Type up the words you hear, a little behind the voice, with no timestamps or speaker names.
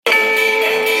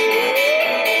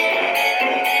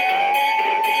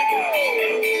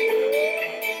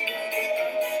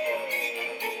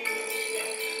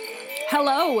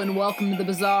welcome to the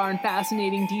Bizarre and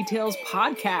Fascinating Details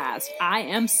podcast. I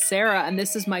am Sarah, and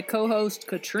this is my co-host,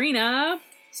 Katrina.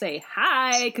 Say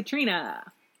hi,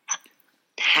 Katrina.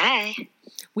 Hi.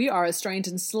 We are a strange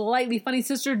and slightly funny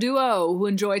sister duo who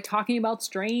enjoy talking about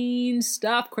strange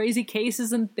stuff, crazy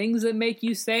cases, and things that make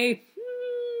you say,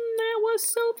 that was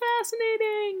so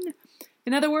fascinating.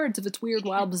 In other words, if it's weird,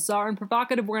 wild, bizarre, and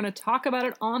provocative, we're going to talk about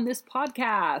it on this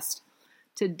podcast.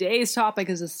 Today's topic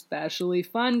is especially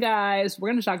fun, guys. We're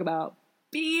going to talk about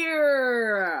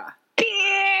beer.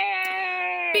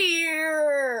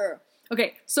 Beer!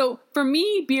 Okay, so for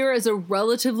me, beer is a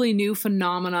relatively new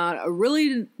phenomenon, a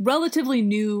really relatively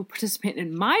new participant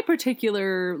in my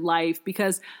particular life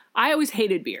because I always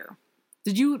hated beer.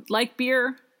 Did you like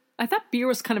beer? I thought beer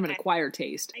was kind of an acquired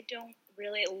taste. I don't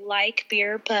really like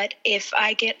beer, but if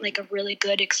I get like a really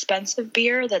good expensive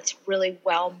beer that's really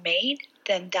well made,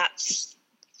 then that's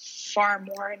far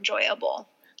more enjoyable.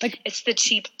 Like, it's the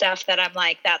cheap stuff that I'm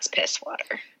like, that's piss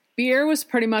water. Beer was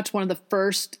pretty much one of the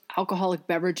first alcoholic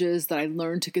beverages that I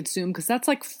learned to consume because that's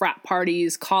like frat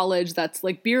parties, college. That's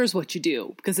like beer is what you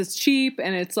do because it's cheap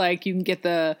and it's like you can get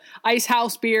the ice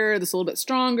house beer that's a little bit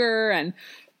stronger and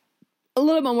a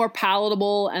little bit more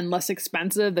palatable and less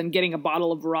expensive than getting a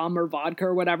bottle of rum or vodka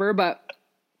or whatever. But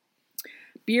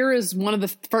beer is one of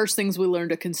the first things we learned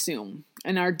to consume.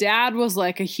 And our dad was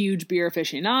like a huge beer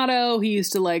aficionado. He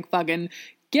used to like fucking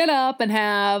get up and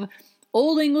have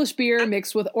Old English beer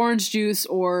mixed with orange juice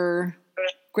or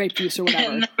grape juice or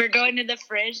whatever. And we're going to the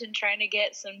fridge and trying to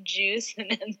get some juice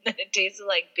and then it tasted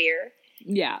like beer.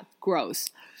 Yeah, gross.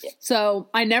 Yeah. So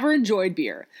I never enjoyed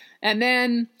beer. And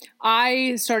then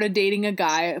I started dating a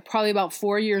guy probably about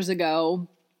 4 years ago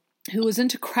who was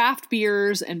into craft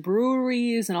beers and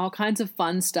breweries and all kinds of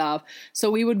fun stuff. So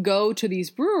we would go to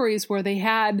these breweries where they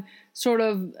had sort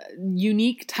of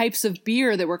unique types of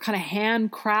beer that were kind of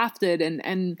handcrafted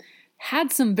and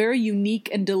had some very unique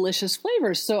and delicious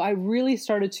flavors. So I really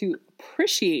started to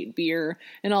appreciate beer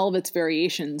and all of its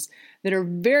variations that are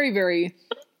very, very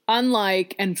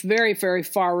unlike and very, very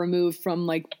far removed from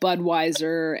like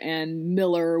Budweiser and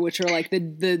Miller, which are like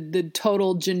the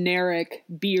total generic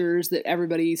beers that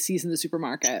everybody sees in the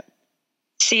supermarket.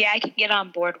 See, I can get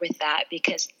on board with that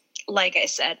because, like I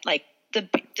said, like the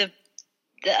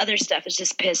other stuff is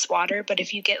just piss water. But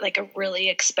if you get like a really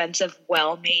expensive,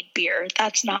 well-made beer,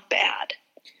 that's not bad.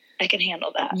 I can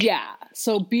handle that. Yeah.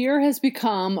 So beer has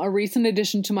become a recent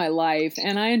addition to my life,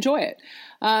 and I enjoy it.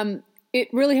 It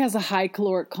really has a high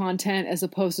caloric content as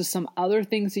opposed to some other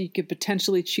things that you could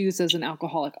potentially choose as an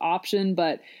alcoholic option.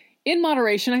 But in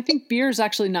moderation, I think beer is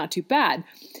actually not too bad.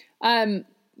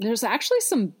 There's actually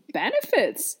some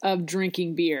benefits of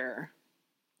drinking beer.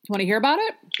 Want to hear about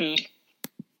it?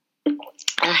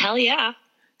 Oh, hell yeah.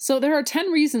 So there are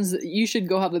 10 reasons that you should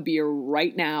go have a beer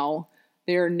right now.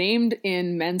 They're named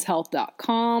in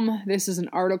menshealth.com. This is an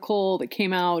article that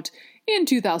came out in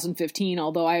 2015,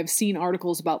 although I have seen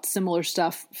articles about similar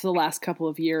stuff for the last couple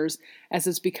of years as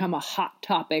it's become a hot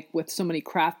topic with so many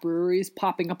craft breweries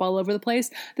popping up all over the place.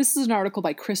 This is an article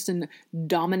by Kristen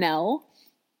Domenel.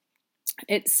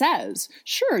 It says,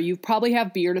 sure, you probably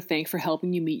have beer to thank for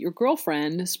helping you meet your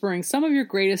girlfriend, spurring some of your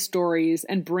greatest stories,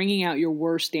 and bringing out your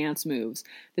worst dance moves.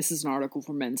 This is an article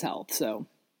for Men's Health, so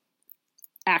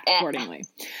act accordingly.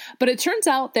 But it turns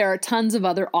out there are tons of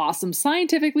other awesome,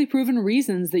 scientifically proven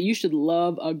reasons that you should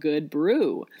love a good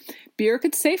brew. Beer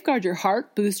could safeguard your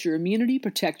heart, boost your immunity,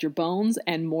 protect your bones,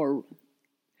 and more.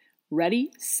 Ready,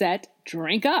 set,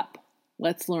 drink up.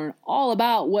 Let's learn all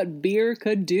about what beer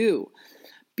could do.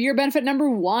 Beer benefit number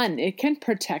 1, it can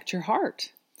protect your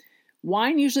heart.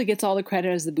 Wine usually gets all the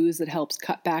credit as the booze that helps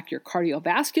cut back your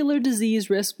cardiovascular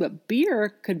disease risk, but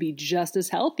beer could be just as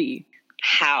healthy.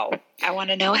 How? I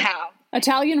want to know how.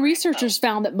 Italian researchers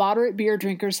found that moderate beer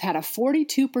drinkers had a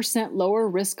 42% lower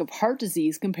risk of heart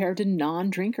disease compared to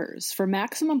non-drinkers. For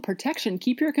maximum protection,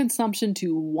 keep your consumption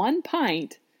to 1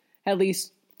 pint, at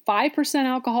least 5%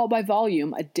 alcohol by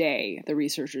volume a day, the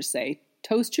researchers say.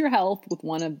 Toast your health with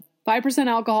 5%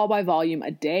 alcohol by volume a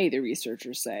day, the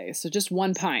researchers say. So just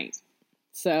 1 pint.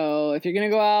 So if you're going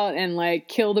to go out and like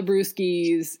kill the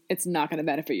brewskis, it's not going to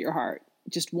benefit your heart.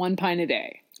 Just 1 pint a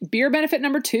day. Beer benefit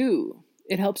number 2.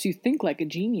 It helps you think like a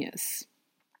genius.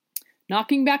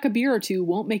 Knocking back a beer or two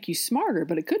won't make you smarter,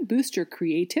 but it could boost your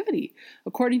creativity,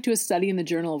 according to a study in the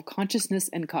Journal of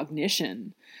Consciousness and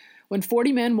Cognition. When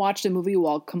 40 men watched a movie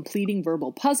while completing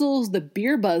verbal puzzles, the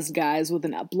beer buzz guys with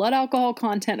a blood alcohol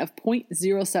content of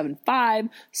 0.075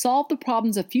 solved the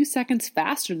problems a few seconds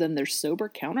faster than their sober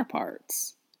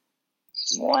counterparts.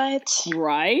 What?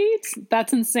 Right?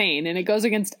 That's insane. And it goes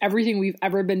against everything we've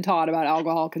ever been taught about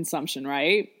alcohol consumption,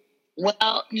 right?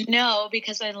 Well, no,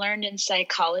 because I learned in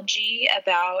psychology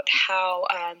about how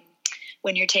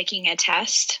when you're taking a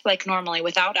test, like normally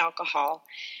without alcohol,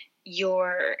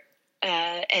 you're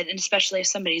and especially if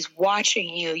somebody's watching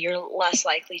you, you're less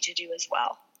likely to do as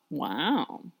well.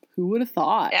 Wow. Who would have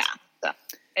thought? Yeah. So,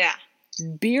 yeah.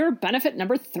 Beer benefit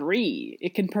number 3.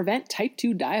 It can prevent type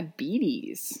 2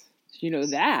 diabetes. Did you know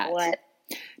that? What?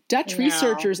 Dutch No.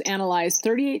 researchers analyzed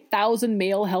 38,000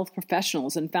 male health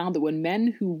professionals and found that when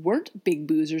men who weren't big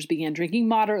boozers began drinking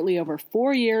moderately over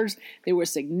 4 years, they were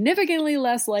significantly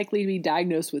less likely to be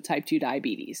diagnosed with type 2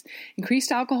 diabetes.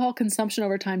 Increased alcohol consumption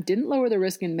over time didn't lower the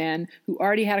risk in men who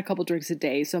already had a couple drinks a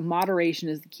day, so moderation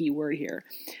is the key word here.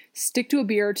 Stick to a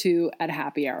beer or two at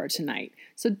happy hour tonight.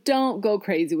 So don't go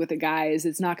crazy with it, guys.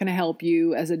 It's not going to help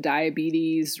you as a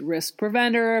diabetes risk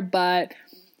preventer, but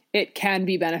it can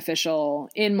be beneficial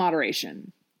in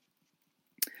moderation.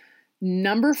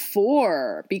 Number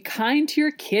 4, be kind to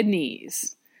your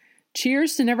kidneys.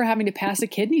 Cheers to never having to pass a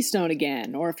kidney stone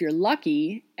again, or if you're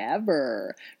lucky,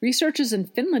 ever. Researchers in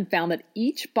Finland found that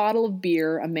each bottle of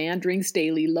beer a man drinks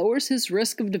daily lowers his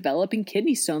risk of developing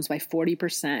kidney stones by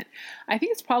 40%. I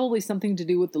think it's probably something to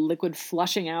do with the liquid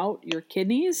flushing out your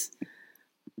kidneys.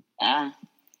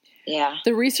 Yeah.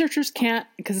 The researchers can't,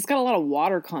 because it's got a lot of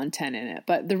water content in it,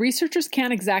 but the researchers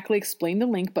can't exactly explain the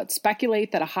link, but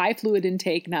speculate that a high fluid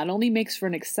intake not only makes for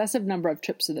an excessive number of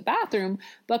trips to the bathroom,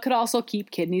 but could also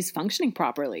keep kidneys functioning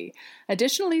properly.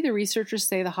 Additionally, the researchers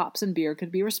say the hops in beer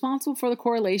could be responsible for the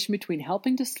correlation between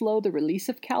helping to slow the release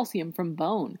of calcium from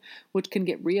bone, which can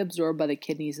get reabsorbed by the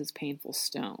kidneys as painful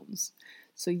stones.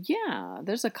 So yeah,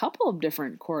 there's a couple of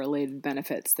different correlated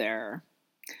benefits there.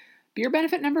 Beer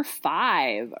benefit number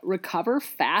 5, recover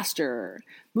faster.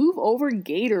 Move over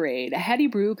Gatorade. A heady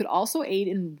brew could also aid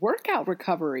in workout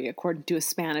recovery, according to a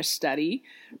Spanish study.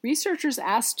 Researchers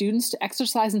asked students to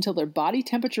exercise until their body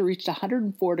temperature reached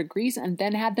 104 degrees and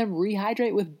then had them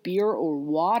rehydrate with beer or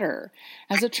water.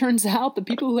 As it turns out, the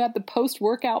people who had the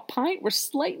post-workout pint were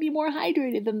slightly more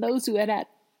hydrated than those who had had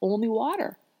only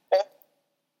water.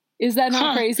 Is that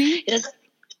not crazy?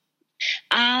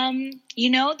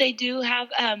 They do have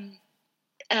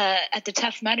at the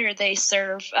Tough Mudder, they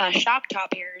serve Shock Top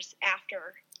beers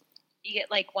after. You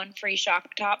get like one free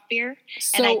Shock Top beer,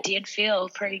 and I did feel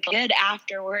pretty good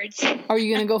afterwards. Are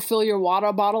you going to go fill your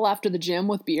water bottle after the gym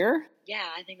with beer? Yeah,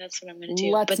 I think that's what I'm going to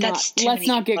do. Let's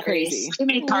not get crazy. Too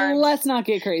many carbs. Let's not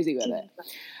get crazy with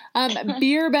it.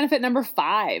 Beer benefit number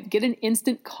 5, get an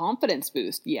instant confidence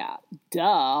boost. Yeah, duh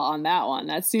on that one.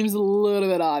 That seems a little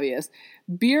bit obvious.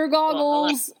 Beer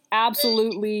goggles,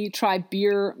 absolutely. Try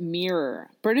Beer Mirror.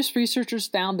 British researchers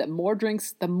found that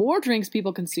the more drinks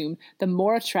people consumed, the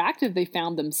more attractive they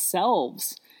found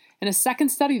themselves. In a second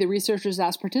study, the researchers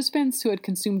asked participants who had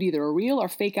consumed either a real or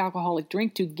fake alcoholic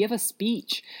drink to give a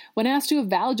speech. When asked to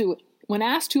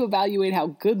evaluate how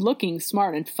good-looking,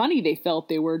 smart, and funny they felt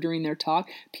they were during their talk,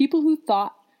 people who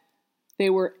thought they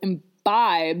were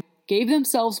imbibed gave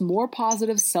themselves more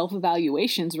positive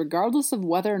self-evaluations regardless of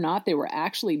whether or not they were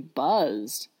actually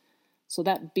buzzed. So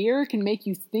that beer can make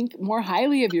you think more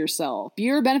highly of yourself.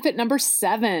 Beer benefit number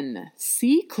 7,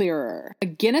 see clearer. A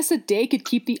Guinness a day could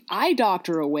keep the eye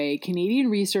doctor away. Canadian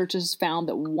researchers found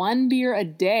that 1 beer a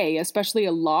day, especially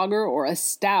a lager or a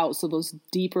stout, so those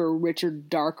deeper, richer,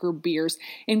 darker beers,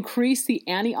 increase the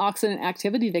antioxidant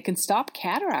activity that can stop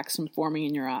cataracts from forming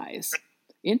in your eyes.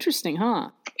 Interesting, huh?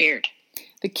 Weird.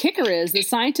 The kicker is that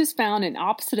scientists found an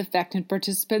opposite effect in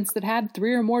participants that had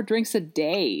 3 or more drinks a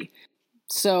day.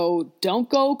 So don't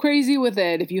go crazy with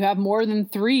it. If you have more than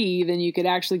 3, then you could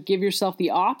actually give yourself the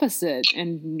opposite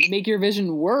and make your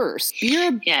vision worse.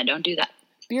 Yeah, don't do that.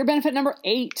 Beer benefit number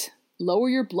 8, lower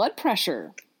your blood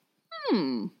pressure.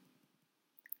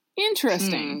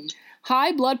 Interesting.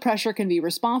 High blood pressure can be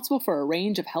responsible for a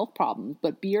range of health problems,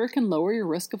 but beer can lower your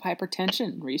risk of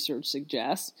hypertension, research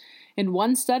suggests. In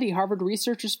one study, Harvard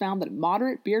researchers found that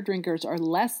moderate beer drinkers are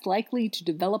less likely to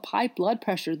develop high blood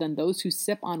pressure than those who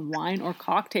sip on wine or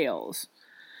cocktails.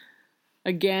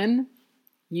 Again,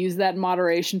 use that in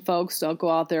moderation, folks. Don't go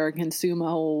out there and consume a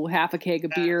whole half a keg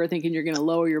of beer thinking you're going to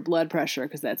lower your blood pressure,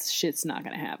 because that shit's not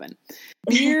going to happen.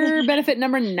 Beer benefit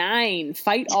number 9,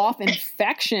 fight off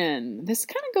infection. This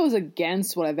kind of goes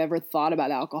against what I've ever thought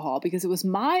about alcohol, because it was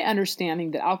my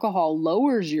understanding that alcohol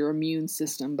lowers your immune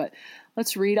system, but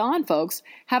let's read on, folks.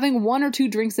 Having 1 or 2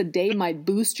 drinks a day might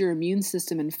boost your immune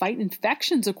system and fight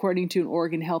infections, according to an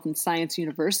Oregon Health and Science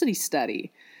University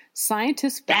study. I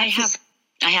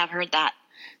have heard that.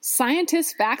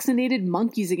 Scientists vaccinated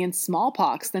monkeys against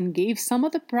smallpox, then gave some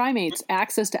of the primates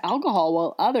access to alcohol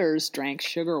while others drank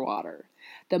sugar water.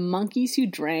 the monkeys who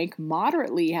drank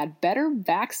moderately had better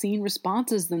vaccine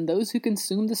responses than those who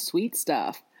consumed the sweet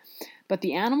stuff. But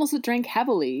the animals that drank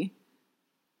heavily,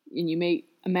 and you may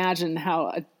imagine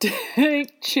how a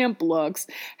chimp looks,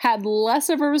 had less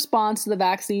of a response to the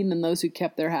vaccine than those who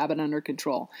kept their habit under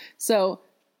control. So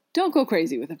don't go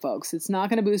crazy with it, folks. It's not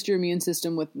going to boost your immune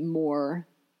system with more.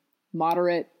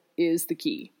 Moderate is the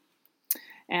key.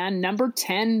 And number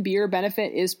 10 beer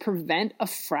benefit is prevent a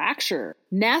fracture.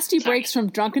 Nasty breaks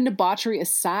from drunken debauchery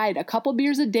aside, a couple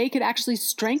beers a day could actually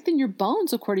strengthen your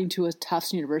bones, according to a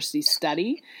Tufts University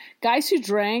study. Guys who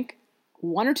drank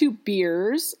 1 or 2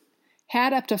 beers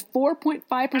had up to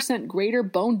 4.5% greater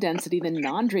bone density than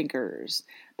non-drinkers.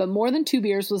 But more than 2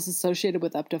 beers was associated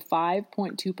with up to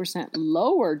 5.2%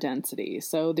 lower density.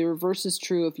 So the reverse is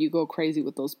true if you go crazy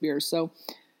with those beers. So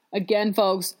again,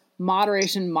 folks,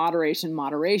 moderation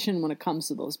when it comes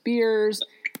to those beers.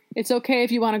 It's okay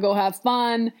if you want to go have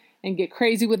fun and get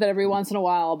crazy with it every once in a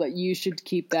while, but you should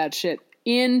keep that shit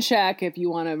in check if you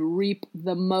want to reap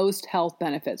the most health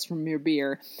benefits from your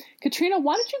beer. Katrina,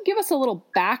 why don't you give us a little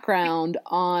background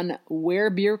on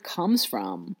where beer comes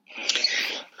from?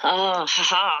 Beer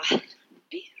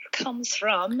comes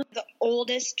from the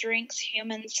oldest drinks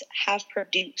humans have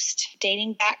produced,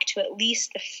 dating back to at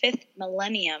least the 5th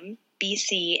millennium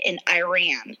BC in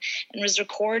Iran, and was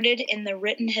recorded in the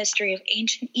written history of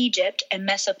ancient Egypt and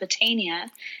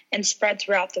Mesopotamia and spread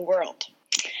throughout the world.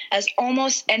 As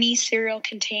almost any cereal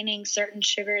containing certain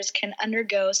sugars can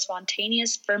undergo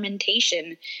spontaneous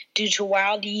fermentation due to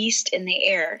wild yeast in the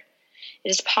air, it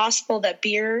is possible that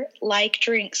beer-like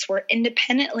drinks were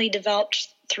independently developed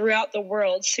throughout the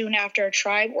world soon after a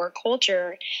tribe or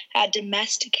culture had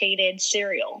domesticated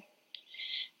cereal.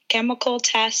 Chemical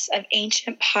tests of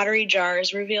ancient pottery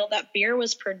jars reveal that beer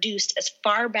was produced as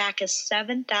far back as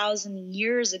 7,000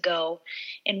 years ago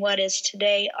in what is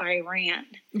today Iran.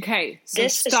 Okay, so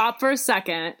stop for a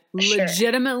second. Sure.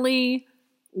 Legitimately,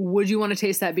 would you want to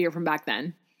taste that beer from back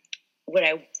then? Would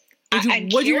I?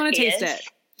 Would you want to taste it?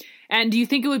 And do you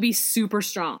think it would be super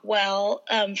strong? Well,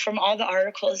 from all the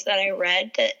articles that I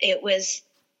read, that it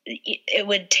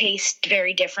would taste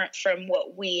very different from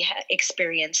what we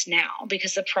experience now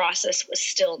because the process was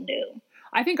still new.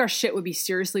 I think our shit would be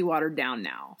seriously watered down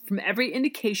now. From every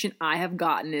indication I have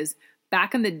gotten is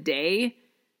back in the day,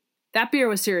 that beer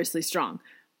was seriously strong.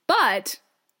 But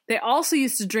they also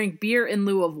used to drink beer in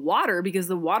lieu of water because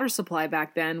the water supply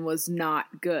back then was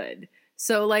not good.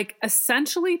 So like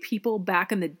essentially people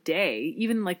back in the day,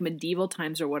 even like medieval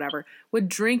times or whatever, would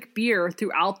drink beer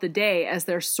throughout the day as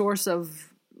their source of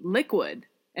liquid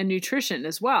and nutrition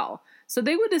as well. So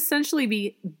they would essentially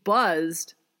be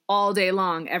buzzed all day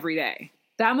long every day.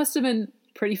 That must have been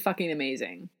pretty fucking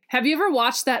amazing. Have you ever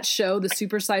watched that show, The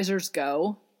Supersizers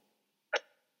Go?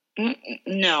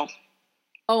 No.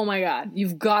 Oh my God.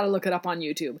 You've got to look it up on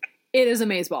YouTube. It is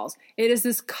amazeballs. It is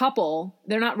this couple.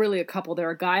 They're not really a couple. They're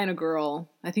a guy and a girl.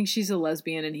 I think she's a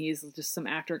lesbian and he's just some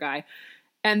actor guy.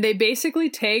 And they basically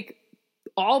take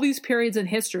all these periods in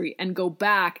history and go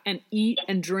back and eat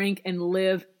and drink and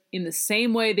live in the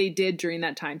same way they did during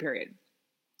that time period.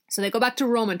 So they go back to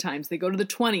Roman times, they go to the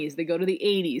 20s, they go to the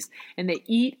 80s, and they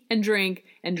eat and drink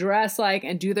and dress like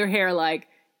and do their hair like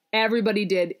everybody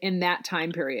did in that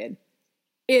time period.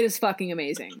 It is fucking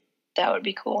amazing. That would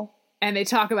be cool. And they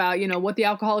talk about, what the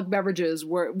alcoholic beverages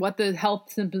were, what the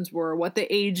health symptoms were, what the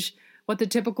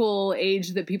typical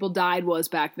age that people died was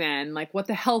back then, like what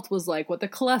the health was like, what the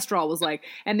cholesterol was like.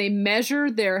 And they measure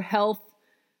their health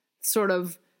sort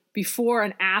of before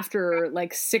and after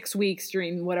like 6 weeks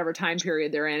during whatever time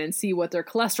period they're in and see what their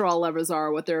cholesterol levels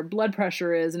are, what their blood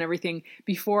pressure is and everything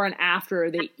before and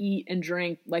after they eat and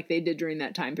drink like they did during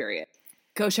that time period.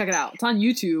 Go check it out. It's on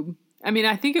YouTube. I mean,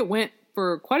 I think it went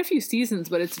for quite a few seasons,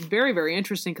 but it's very, very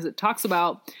interesting because it talks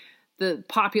about the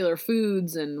popular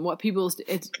foods and what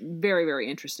it's very,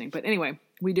 very interesting. But anyway,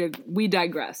 we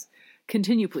digress.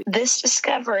 Continue, please. This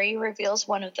discovery reveals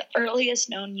one of the earliest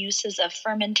known uses of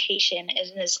fermentation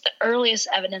and is the earliest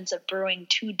evidence of brewing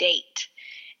to date.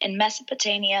 In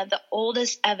Mesopotamia, the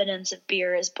oldest evidence of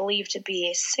beer is believed to be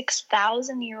a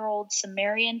 6,000-year-old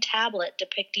Sumerian tablet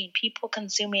depicting people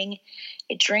consuming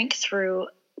a drink through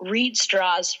reed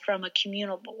straws from a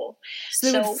communal bowl.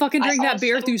 So they would fucking drink that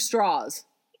beer through straws.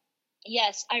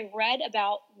 Yes, I read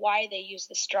about why they use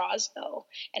the straws though,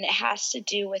 and it has to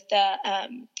do with the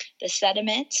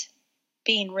sediment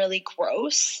being really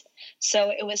gross.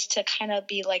 So it was to kind of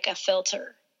be like a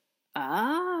filter.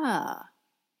 Ah,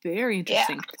 very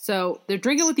interesting. Yeah. So they're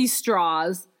drinking with these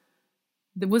straws.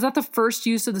 Was that the first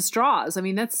use of the straws? I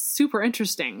mean, that's super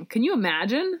interesting. Can you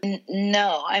imagine?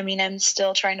 No, I mean, I'm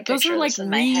still trying to Those picture are like this in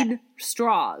my head. reed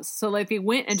straws. So like they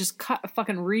went and just cut a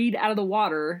fucking reed out of the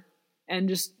water and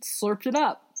just slurped it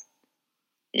up.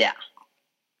 Yeah.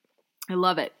 I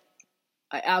love it.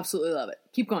 I absolutely love it.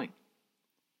 Keep going.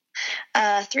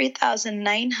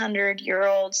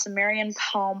 3,900-year-old Sumerian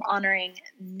poem honoring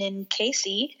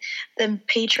Ninkasi, the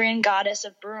patron goddess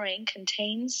of brewing,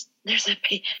 contains. There's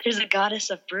a goddess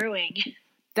of brewing.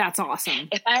 That's awesome.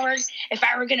 If I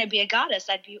were going to be a goddess,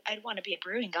 I'd want to be a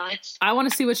brewing goddess. I want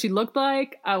to see what she looked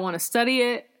like. I want to study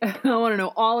it. I want to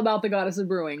know all about the goddess of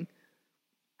brewing.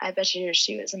 I bet you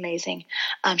she was amazing.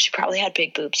 She probably had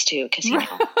big boobs too, because you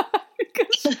know.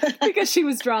 because she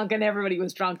was drunk and everybody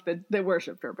was drunk that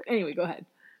worshipped her. But anyway, go ahead.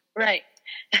 Right.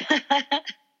 That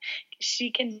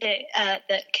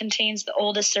contains the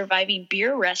oldest surviving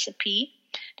beer recipe,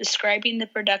 describing the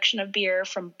production of beer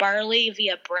from barley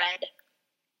via bread.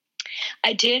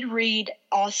 I did read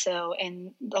also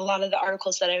in a lot of the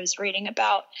articles that I was reading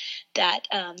about that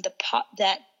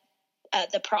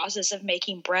the process of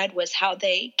making bread was how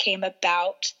they came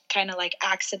about, kind of like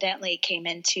accidentally came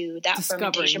into that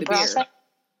fermentation process. Beer.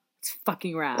 It's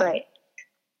fucking rad. Right.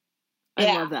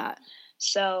 I love that.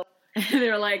 So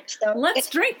they're like, let's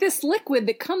drink this liquid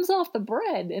that comes off the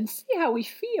bread and see how we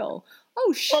feel.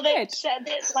 Oh shit. Well, they said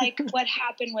that like what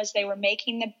happened was they were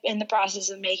in the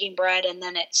process of making bread, and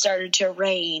then it started to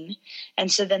rain,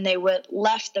 and so then they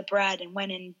left the bread and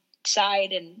went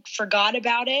inside and forgot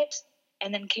about it,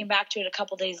 and then came back to it a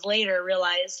couple days later,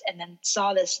 realized, and then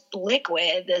saw this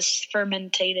liquid, this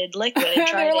fermented liquid, and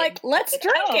they're like, let's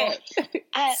drink it.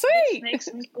 Sweet. This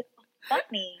makes me feel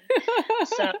funny.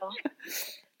 So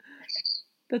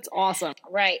that's awesome.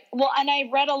 Right. Well, and I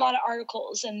read a lot of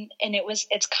articles, and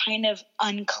it's kind of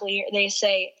unclear. They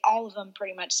say all of them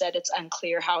pretty much said it's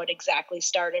unclear how it exactly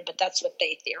started, but that's what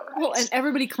they theorize. Well, and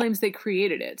everybody claims they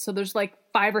created it. So there's like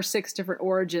 5 or 6 different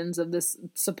origins of this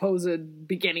supposed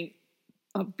beginning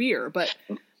of beer, but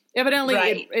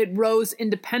evidently it rose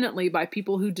independently by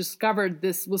people who discovered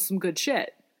this was some good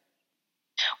shit.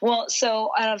 Well, so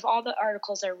out of all the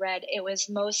articles I read, it was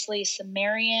mostly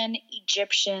Sumerian,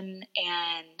 Egyptian,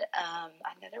 and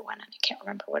another one. I can't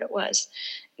remember what it was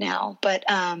now, but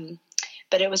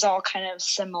it was all kind of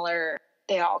similar.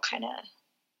 They all kind of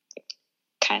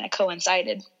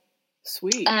coincided.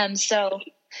 Sweet. So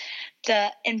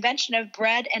the invention of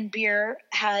bread and beer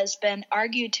has been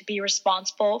argued to be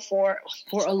responsible for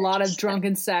a lot of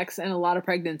drunken sex and a lot of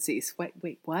pregnancies.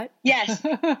 Wait, what? Yes.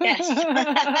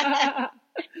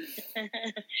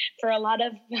 For a lot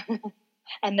of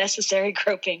unnecessary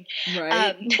groping.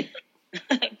 Right.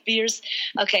 Beers.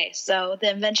 Okay, so the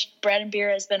invention of bread and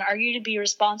beer has been argued to be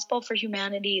responsible for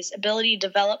humanity's ability to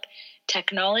develop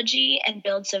technology and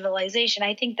build civilization.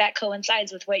 I think that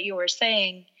coincides with what you were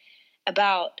saying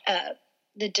about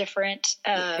the different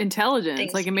intelligence.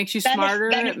 Things. Like it makes you smarter,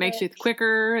 it makes you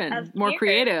quicker and more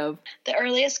creative. The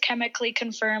earliest chemically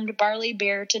confirmed barley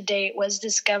beer to date was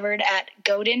discovered at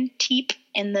Godin Tepe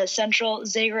in the central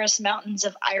Zagros Mountains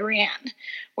of Iran,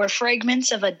 where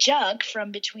fragments of a jug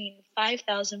from between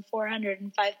 5,400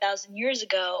 and 5,000 years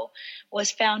ago was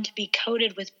found to be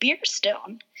coated with beer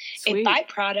stone, Sweet. A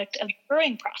byproduct of the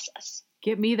brewing process.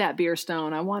 Get me that beer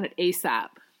stone. I want it ASAP.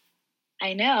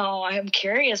 I know. I'm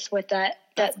curious what those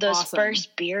awesome.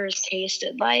 First beers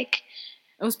tasted like.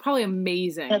 It was probably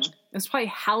amazing. It was probably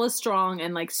hella strong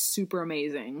and like super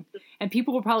amazing. And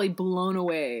people were probably blown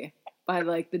away by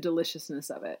like the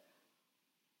deliciousness of it.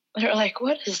 They're like,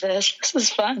 what is this? This is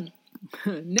fun.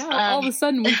 Now all of a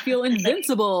sudden we feel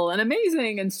invincible and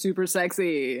amazing and super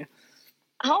sexy.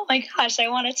 Oh my gosh, I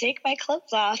want to take my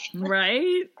clothes off.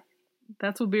 Right?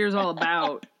 That's what beer's all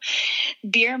about.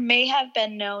 Beer may have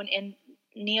been known in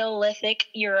Neolithic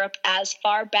Europe as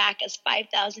far back as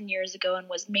 5,000 years ago and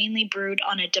was mainly brewed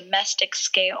on a domestic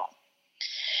scale.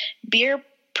 Beer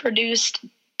produced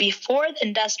before the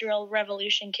Industrial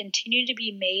Revolution continued to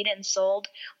be made and sold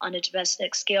on a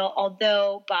domestic scale,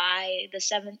 although by the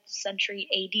 7th century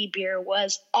AD, beer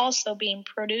was also being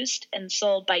produced and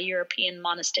sold by European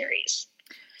monasteries.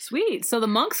 Sweet. So the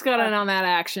monks got in on that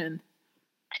action.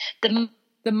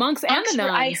 The monks and the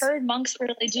nuns. I heard monks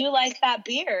really do like that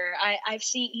beer. I've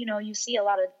seen, you see a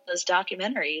lot of those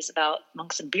documentaries about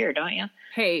monks and beer, don't you?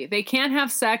 Hey, they can't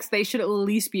have sex. They should at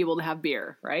least be able to have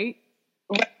beer, right?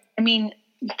 I mean,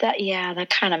 that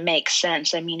kind of makes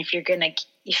sense. I mean, if you're gonna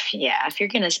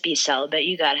be celibate,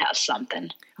 you gotta have something.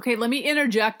 Okay, let me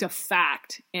interject a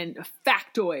fact and a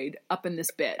factoid up in this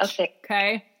bitch.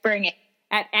 Okay? Bring it.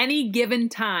 At any given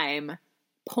time,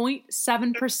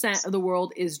 0.7% of the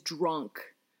world is drunk.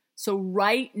 So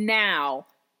right now,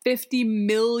 50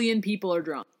 million people are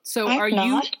drunk. So are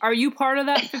you part of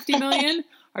that 50 million?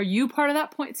 Are you part of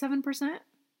that 0.7%?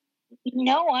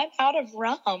 No, I'm out of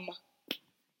rum.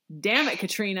 Damn it,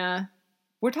 Katrina.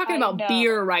 We're talking about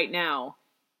beer right now.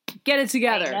 Get it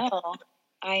together.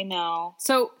 I know.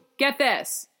 So get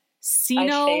this.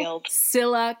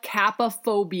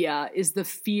 Sinocyllacapophobia is the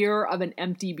fear of an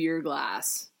empty beer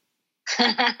glass.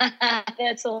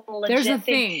 That's a legit There's a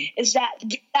thing. Does that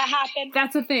happen?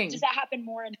 That's a thing. Does that happen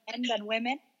more in men than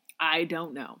women? I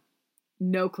don't know.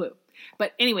 No clue.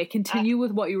 But anyway, continue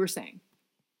with what you were saying.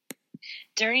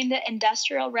 During the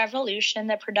Industrial Revolution,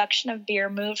 the production of beer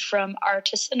moved from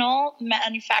artisanal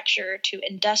manufacture to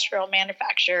industrial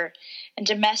manufacture, and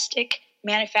domestic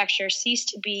manufacture ceased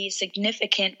to be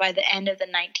significant by the end of the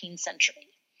 19th century.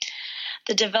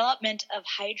 The development of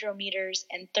hydrometers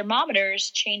and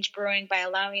thermometers changed brewing by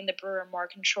allowing the brewer more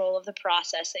control of the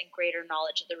process and greater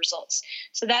knowledge of the results.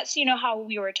 So that's, how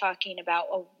we were talking about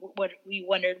what we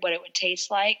wondered what it would taste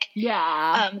like.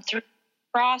 Yeah. Through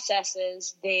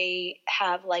processes, they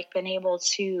have been able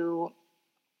to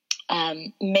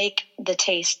make the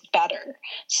taste better.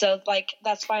 So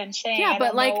that's why I'm saying I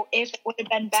don't know if it would have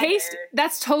been better. Taste,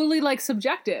 that's totally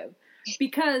subjective,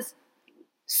 because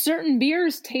certain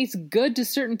beers taste good to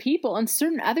certain people and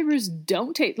certain other beers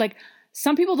don't taste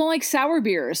some people don't like sour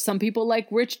beers. Some people like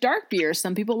rich dark beers.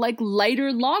 Some people like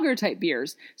lighter lager type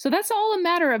beers. So that's all a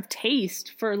matter of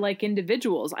taste for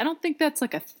individuals. I don't think that's a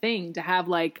thing to have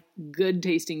good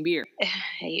tasting beer.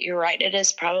 You're right. It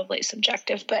is probably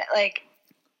subjective, but I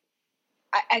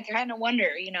kind of wonder,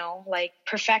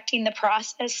 perfecting the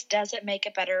process, does it make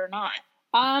it better or not?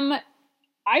 I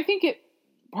think it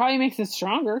probably makes it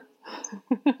stronger.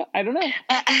 I don't know.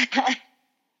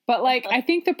 But I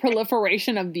think the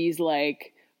proliferation of these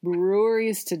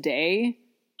breweries today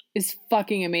is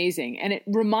fucking amazing. And it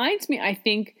reminds me, I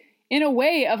think, in a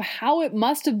way of how it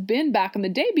must have been back in the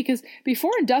day, because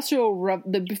before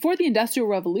the Industrial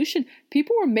Revolution,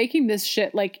 people were making this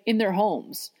shit in their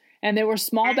homes. And there were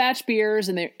small batch beers,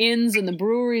 and the inns and the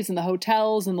breweries and the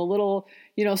hotels and the little,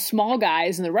 small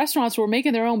guys and the restaurants were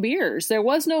making their own beers. There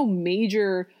was no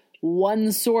major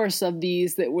one source of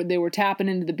these that they were tapping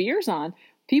into the beers on.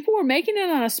 People were making it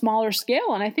on a smaller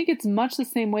scale, and I think it's much the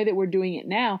same way that we're doing it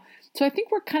now. So I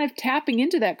think we're kind of tapping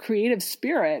into that creative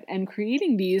spirit and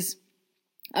creating these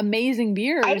amazing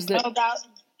beers.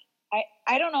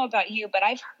 I don't know about you, but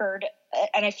I've heard,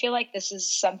 and I feel like this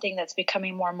is something that's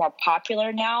becoming more and more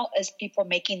popular now, is people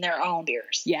making their own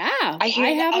beers. Yeah, I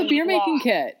have a beer making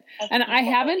kit, and I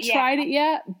haven't tried it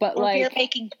yet, but beer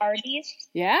making parties.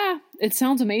 Yeah, it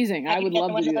sounds amazing. I would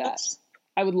love to do that.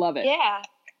 I would love it. Yeah.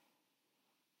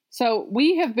 So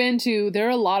we have been to, there are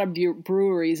a lot of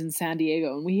breweries in San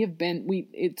Diego, and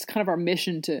it's kind of our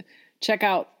mission to check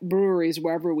out breweries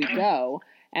wherever we go.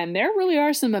 And there really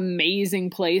are some amazing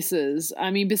places.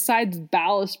 I mean, besides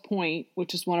Ballast Point,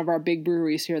 which is one of our big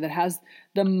breweries here that has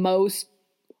the most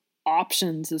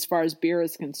options as far as beer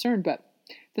is concerned, but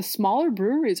the smaller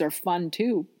breweries are fun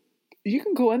too. You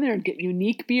can go in there and get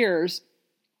unique beers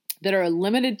that are a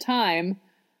limited time,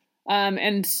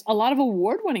 and a lot of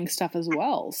award-winning stuff as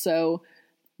well. So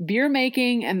beer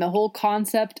making and the whole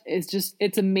concept is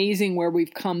it's amazing where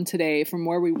we've come today from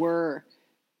where we were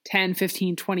 10,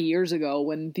 15, 20 years ago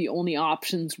when the only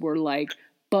options were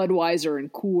Budweiser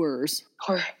and Coors.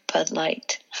 Or Bud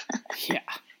Light. Yeah.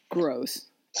 Gross.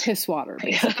 Piss water,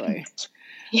 basically.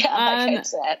 Yeah, like I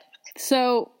said.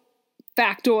 So,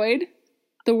 factoid.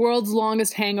 The world's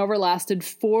longest hangover lasted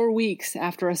 4 weeks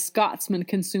after a Scotsman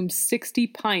consumed 60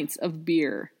 pints of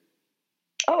beer.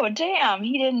 Oh, damn.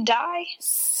 He didn't die?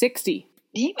 60.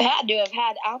 He had to have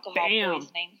had alcohol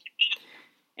poisoning.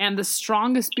 And the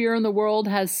strongest beer in the world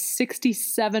has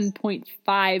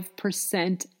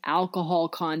 67.5% alcohol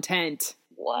content.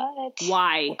 What?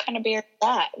 Why? What kind of beer is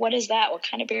that? What is that? What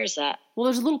kind of beer is that? Well,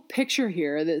 there's a little picture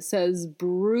here that says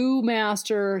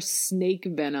Brewmaster Snake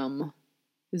Venom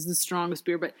is the strongest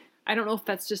beer, but I don't know if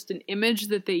that's just an image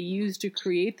that they used to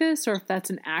create this or if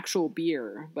that's an actual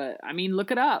beer. But, I mean,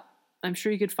 look it up. I'm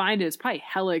sure you could find it. It's probably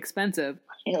hella expensive.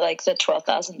 You like the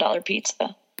 $12,000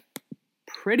 pizza?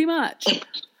 Pretty much.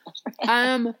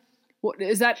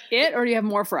 Is that it, or do you have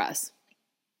more for us?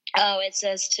 Oh, it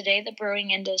says, today the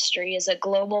brewing industry is a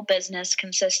global business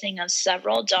consisting of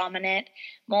several dominant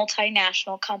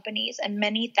multinational companies and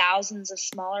many thousands of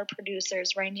smaller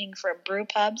producers ranging from brew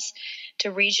pubs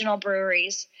to regional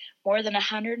breweries. More than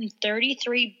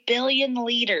 133 billion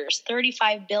liters,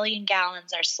 35 billion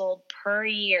gallons are sold per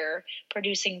year,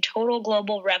 producing total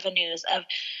global revenues of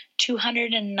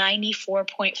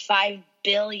 $294.5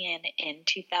 billion in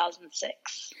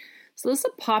 2006. So this is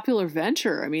a popular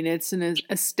venture. I mean, it's an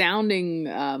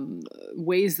astounding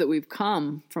ways that we've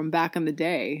come from back in the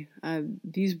day.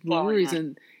 These breweries,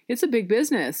 and it's a big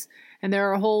business. And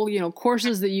there are whole,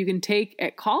 courses that you can take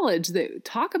at college that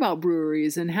talk about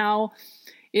breweries and how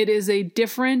it is a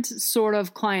different sort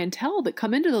of clientele that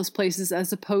come into those places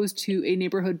as opposed to a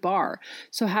neighborhood bar.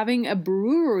 So having a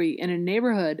brewery in a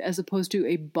neighborhood as opposed to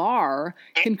a bar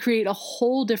can create a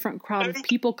whole different crowd of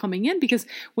people coming in, because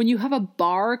when you have a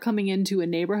bar coming into a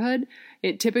neighborhood,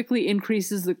 it typically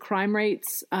increases the crime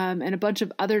rates and a bunch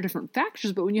of other different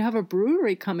factors. But when you have a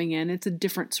brewery coming in, it's a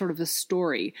different sort of a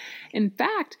story. In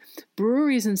fact,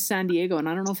 breweries in San Diego, and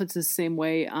I don't know if it's the same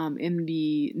way in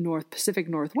the Pacific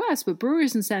Northwest, but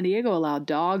breweries in San Diego allow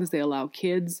dogs, they allow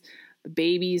kids,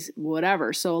 babies,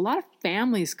 whatever. So a lot of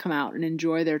families come out and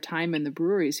enjoy their time in the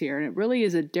breweries here. And it really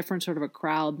is a different sort of a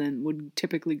crowd than would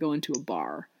typically go into a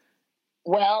bar.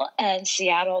 Well, in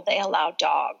Seattle, they allow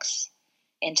dogs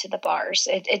into the bars.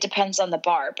 It depends on the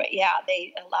bar, but yeah,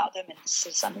 they allow them into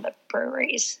some of the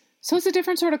breweries. So it's a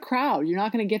different sort of crowd. You're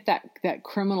not going to get that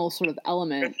criminal sort of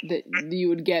element that you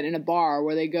would get in a bar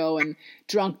where they go and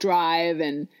drunk drive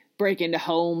and break into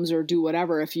homes or do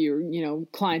whatever if you're,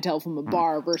 clientele from a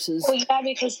bar versus... Well, yeah,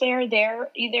 because they're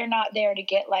not there to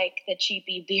get like the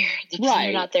cheapy beer. Right.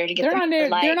 They're not there to get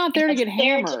they're not there to get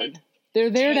hammered. They're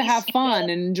there to have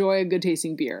fun and enjoy a good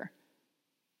tasting beer.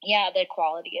 Yeah, the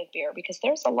quality of beer, because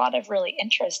there's a lot of really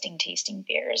interesting tasting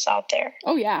beers out there.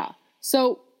 Oh, yeah.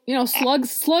 So,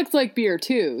 slugs like beer,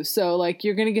 too. So, like,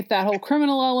 you're going to get that whole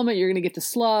criminal element. You're going to get the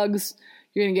slugs.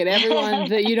 You're going to get everyone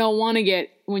that you don't want to get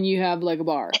when you have, like, a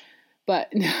bar.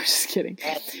 But, no, just kidding.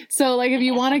 So, like, if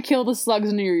you want to kill the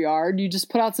slugs in your yard, you just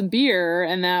put out some beer,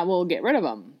 and that will get rid of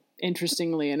them,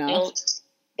 interestingly enough.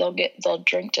 They'll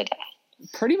drink to death.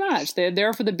 Pretty much. They're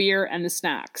there for the beer and the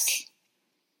snacks.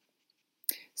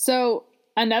 So,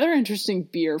 another interesting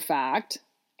beer fact,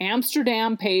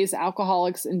 Amsterdam pays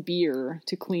alcoholics and beer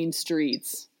to clean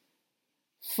streets.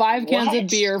 5 cans of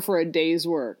beer for a day's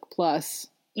work, plus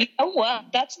you know what?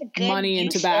 That's a good money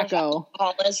and tobacco.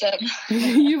 Alcoholism.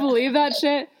 You believe that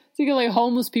shit? So you get like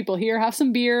homeless people here, have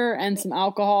some beer and some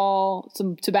alcohol,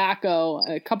 some tobacco,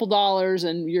 a couple dollars,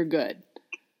 and you're good.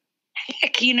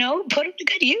 Heck, put them to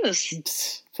good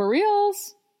use. For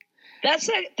reals.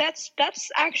 That's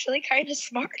actually kind of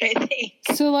smart, I think.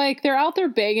 So, like, they're out there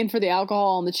begging for the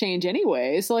alcohol and the change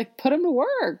anyway. So, like, put them to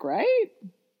work, right?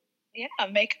 Yeah,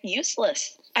 make them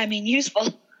useless. I mean, useful.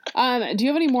 Do you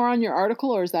have any more on your article,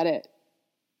 or is that it?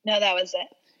 No, that was it.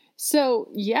 So,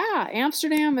 yeah,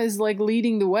 Amsterdam is, like,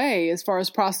 leading the way as far as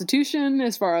prostitution,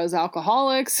 as far as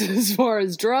alcoholics, as far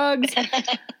as drugs.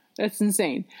 That's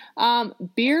insane.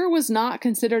 Beer was not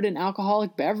considered an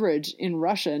alcoholic beverage in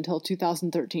Russia until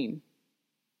 2013.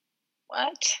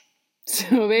 What?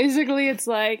 So basically it's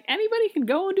like anybody can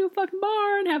go into a fucking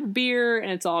bar and have a beer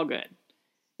and it's all good.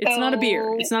 It's not a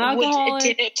beer. It's not alcoholic.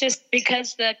 Did it just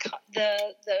because the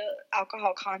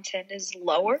alcohol content is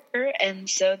lower and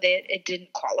so it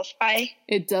didn't qualify?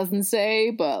 It doesn't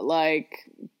say, but like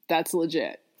that's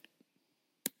legit.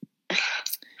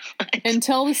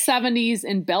 Until the 70s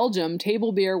in Belgium,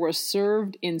 table beer was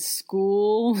served in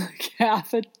school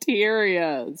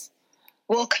cafeterias.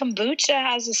 Well, kombucha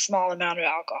has a small amount of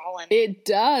alcohol in it. It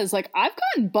does. Like, I've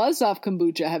gotten buzzed off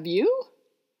kombucha. Have you?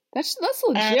 That's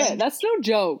legit. That's no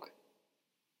joke.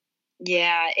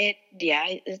 Yeah, it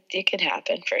could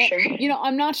happen for sure.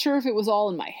 I'm not sure if it was all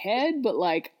in my head, but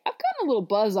like, I've gotten a little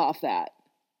buzz off that.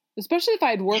 Especially if I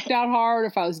had worked out hard,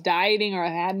 if I was dieting, or I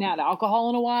hadn't had alcohol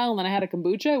in a while, and then I had a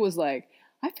kombucha, it was like,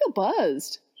 I feel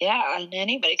buzzed. Yeah, and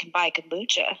anybody can buy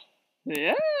kombucha.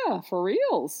 Yeah, for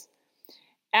reals.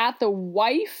 At the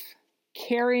Wife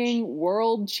Carrying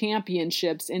World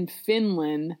Championships in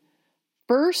Finland,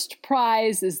 first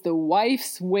prize is the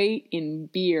wife's weight in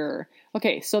beer.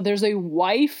 Okay, so there's a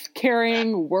wife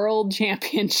carrying world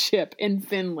championship in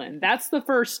Finland. That's the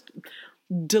first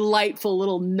delightful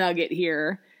little nugget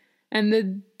here. And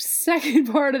the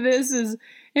second part of this is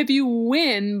if you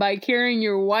win by carrying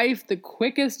your wife the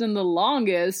quickest and the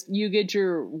longest, you get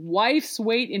your wife's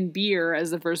weight in beer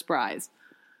as the first prize.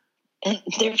 And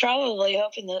they're probably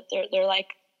hoping that they're like,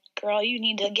 girl, you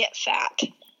need to get fat.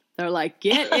 They're like,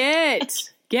 get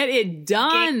it. Get it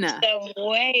done. Get the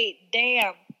weight.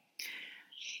 Damn.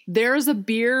 There's a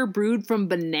beer brewed from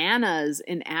bananas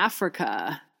in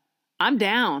Africa. I'm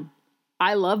down.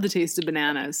 I love the taste of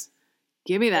bananas.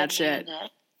 Give me that shit.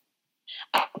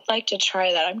 I would like to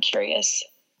try that. I'm curious.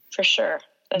 For sure.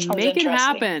 That sounds Make it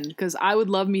happen, because I would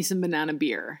love me some banana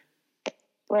beer.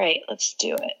 Right. Let's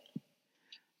do it.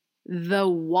 The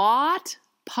Wat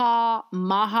Pa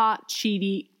Maha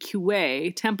Chidi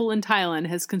Kue temple in Thailand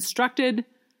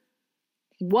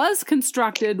was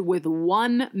constructed with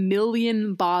 1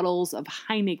 million bottles of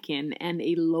Heineken and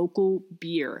a local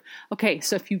beer. Okay,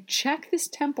 so if you check this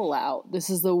temple out, this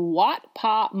is the Wat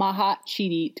Pa Maha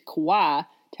Chidi Kue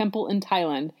temple in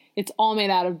Thailand. It's all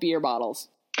made out of beer bottles.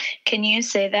 Can you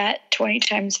say that 20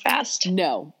 times fast?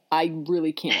 No, I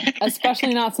really can't.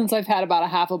 Especially not since I've had about a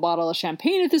half a bottle of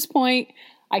champagne at this point.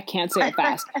 I can't say it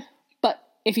fast. But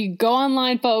if you go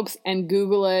online, folks, and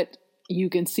Google it, you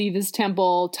can see this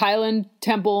temple, Thailand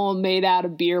temple made out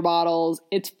of beer bottles.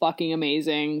 It's fucking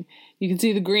amazing. You can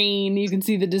see the green, you can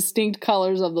see the distinct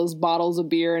colors of those bottles of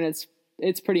beer, and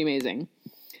it's pretty amazing.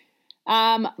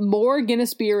 More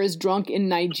Guinness beer is drunk in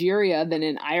Nigeria than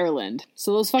in Ireland.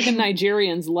 So those fucking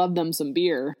Nigerians love them some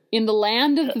beer. In the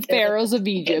land of the pharaohs of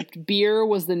Egypt, beer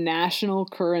was the national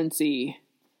currency.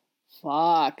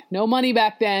 Fuck. No money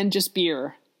back then, just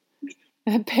beer.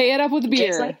 Pay it up with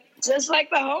beer. Just like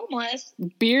the homeless.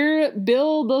 Beer,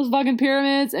 build those fucking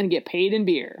pyramids and get paid in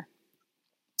beer.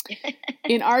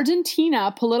 In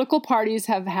Argentina, political parties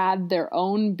have had their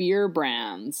own beer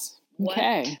brands.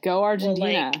 Okay, what? Go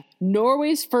Argentina. Well,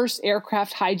 Norway's first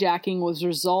aircraft hijacking was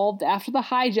resolved after the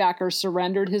hijacker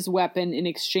surrendered his weapon in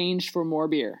exchange for more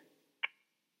beer.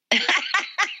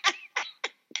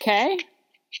 Okay?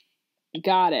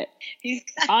 Got it.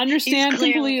 Understand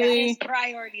completely. His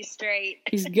priorities straight.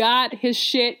 He's got his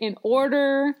shit in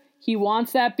order. He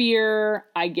wants that beer.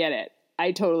 I get it.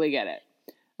 I totally get it.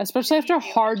 Especially after a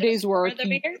hard day's work,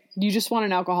 you just want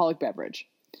an alcoholic beverage.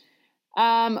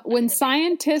 When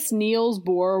scientist Niels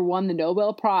Bohr won the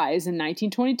Nobel Prize in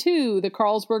 1922, the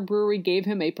Carlsberg Brewery gave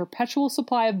him a perpetual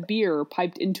supply of beer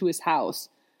piped into his house.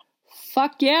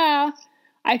 Fuck yeah.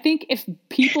 I think if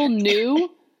people knew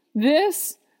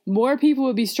this, more people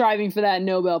would be striving for that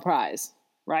Nobel Prize,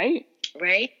 right?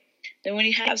 Right. Then when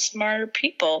you have smarter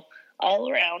people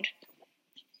all around.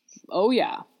 Oh,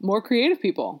 yeah. More creative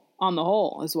people on the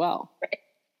whole as well. Right.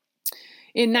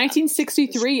 In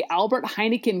 1963, Albert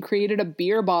Heineken created a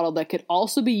beer bottle that could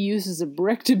also be used as a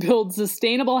brick to build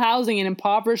sustainable housing in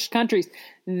impoverished countries.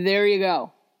 There you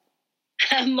go.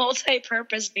 A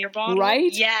multi-purpose beer bottle?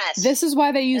 Right? Yes. This is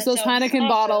why they use those Heineken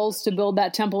bottles to build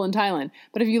that temple in Thailand.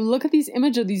 But if you look at these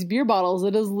images of these beer bottles,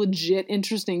 it is legit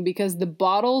interesting because the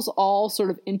bottles all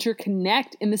sort of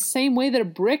interconnect in the same way that a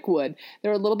brick would.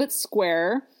 They're a little bit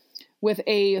square with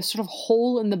a sort of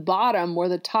hole in the bottom where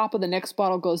the top of the next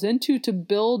bottle goes into to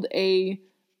build a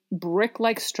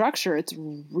brick-like structure. It's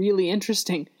really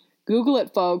interesting. Google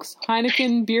it, folks.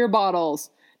 Heineken beer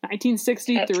bottles,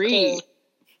 1963.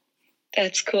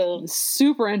 That's cool.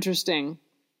 Super interesting.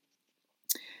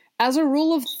 As a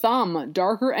rule of thumb,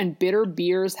 darker and bitter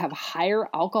beers have higher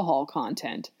alcohol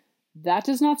content. That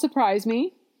does not surprise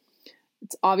me.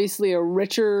 It's obviously a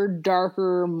richer,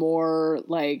 darker, more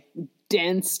like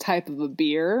dense type of a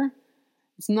beer.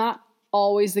 It's not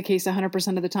always the case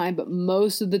 100% of the time, but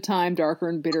most of the time, darker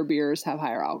and bitter beers have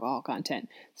higher alcohol content.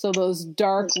 So those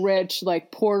dark, rich,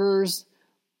 like porters,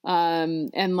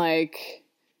 and like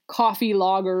coffee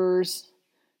lagers,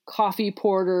 coffee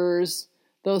porters,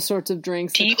 those sorts of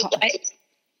drinks.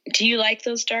 Do you like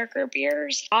those darker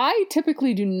beers? I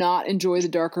typically do not enjoy the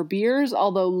darker beers,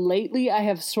 although lately I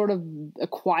have sort of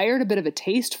acquired a bit of a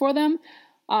taste for them,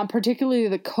 particularly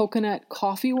the coconut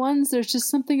coffee ones. There's just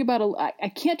something about I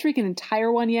can't drink an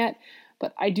entire one yet,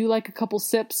 but I do like a couple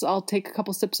sips. I'll take a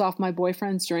couple sips off my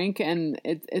boyfriend's drink, and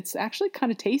it's actually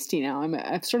kind of tasty now.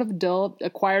 I've sort of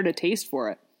acquired a taste for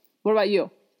it. What about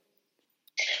you?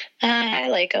 I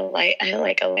like a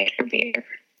lighter beer.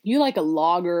 You like a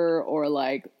lager or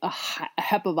like a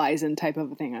Hefeweizen type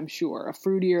of a thing, I'm sure. A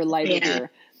fruitier, lighter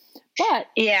beer. But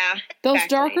those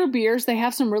darker beers, they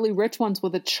have some really rich ones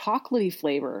with a chocolatey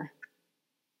flavor.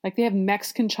 Like they have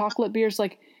Mexican chocolate beers.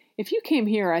 Like if you came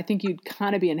here, I think you'd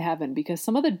kind of be in heaven because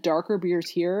some of the darker beers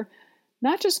here,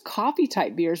 not just coffee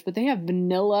type beers, but they have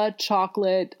vanilla,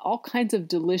 chocolate, all kinds of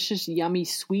delicious, yummy,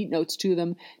 sweet notes to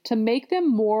them to make them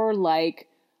more like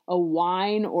a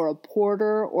wine or a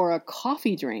porter or a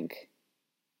coffee drink,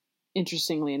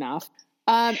 interestingly enough.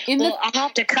 I'll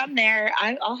have to come there.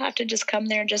 I'll have to just come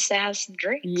there just to have some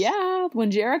drinks. Yeah,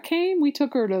 when Jara came, we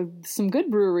took her to some good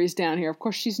breweries down here. Of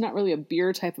course, she's not really a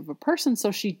beer type of a person,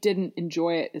 so she didn't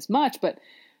enjoy it as much, but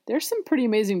there's some pretty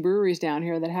amazing breweries down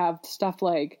here that have stuff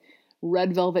like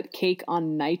Red Velvet Cake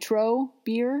on Nitro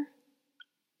beer.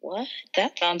 What?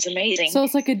 That sounds amazing. So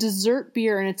it's like a dessert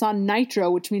beer and it's on nitro,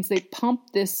 which means they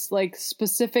pump this like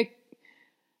specific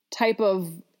type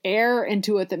of air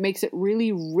into it that makes it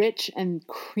really rich and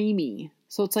creamy.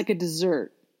 So it's like a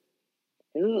dessert.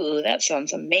 Ooh, that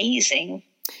sounds amazing.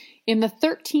 In the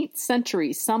 13th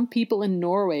century, some people in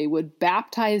Norway would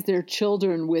baptize their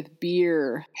children with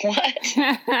beer. What?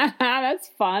 That's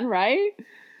fun, right?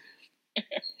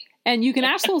 And you can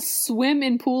also swim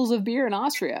in pools of beer in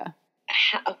Austria.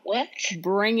 What?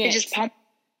 Bring it.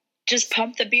 Just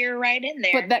pump the beer right in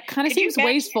there. But that kind of seems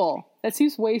wasteful. That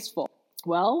seems wasteful.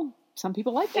 Well, some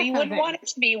people like that. Well, you wouldn't want it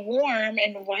to be warm,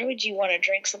 and why would you want to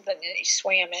drink something that you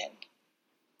swam in?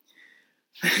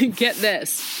 Get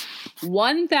this.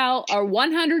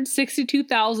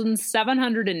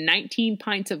 162,719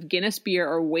 pints of Guinness beer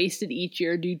are wasted each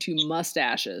year due to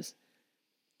mustaches.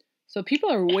 So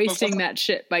people are wasting that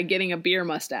shit by getting a beer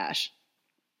mustache.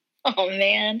 Oh,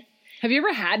 man. Have you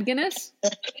ever had Guinness?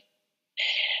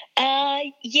 Yeah,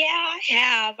 I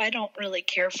have. I don't really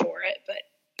care for it, but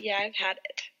yeah, I've had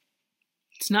it.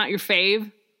 It's not your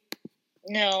fave?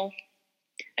 No.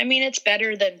 I mean, it's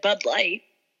better than Bud Light.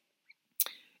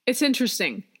 It's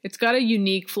interesting. It's got a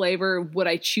unique flavor. Would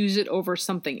I choose it over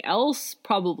something else?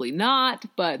 Probably not,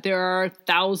 but there are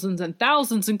thousands and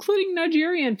thousands, including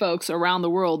Nigerian folks around the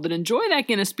world that enjoy that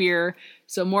Guinness beer,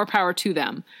 so more power to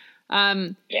them.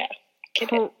 Yeah.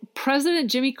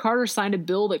 President Jimmy Carter signed a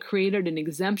bill that created an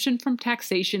exemption from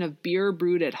taxation of beer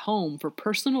brewed at home for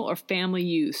personal or family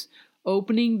use,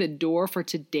 opening the door for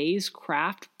today's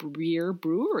craft beer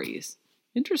breweries.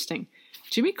 Interesting.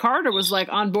 Jimmy Carter was like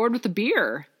on board with the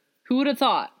beer. Who would have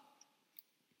thought?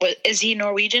 What, is he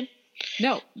Norwegian?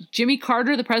 No. Jimmy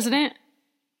Carter, the president?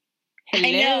 Hello.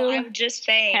 I know. I'm just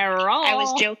saying. Hello. I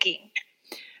was joking.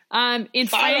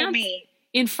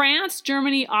 In France,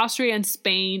 Germany, Austria, and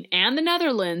Spain, and the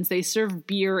Netherlands, they serve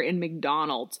beer in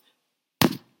McDonald's.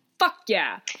 Fuck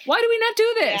yeah. Why do we not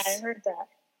do this? Yeah, I heard that.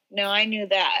 No, I knew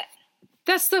that.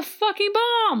 That's the fucking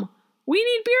bomb. We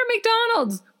need beer at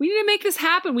McDonald's. We need to make this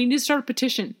happen. We need to start a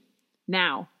petition.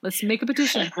 Now. Let's make a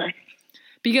petition.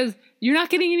 Because you're not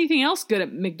getting anything else good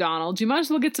at McDonald's. You might as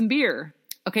well get some beer.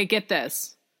 Okay, get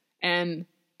this. And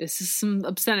this is some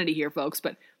obscenity here, folks,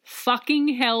 but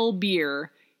fucking hell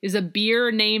beer is a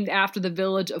beer named after the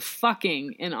village of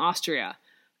fucking in Austria.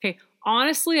 Okay,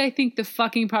 honestly, I think the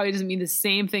fucking probably doesn't mean the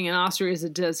same thing in Austria as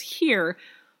it does here,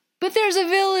 but there's a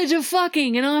village of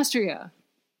fucking in Austria.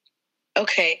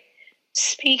 Okay,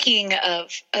 speaking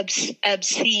of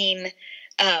obscene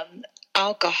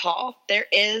alcohol, there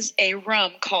is a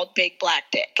rum called Big Black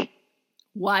Dick.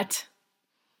 What?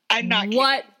 I'm not kidding.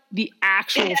 What the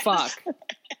actual fuck?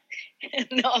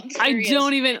 No, I'm serious. I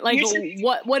don't even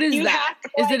what is that?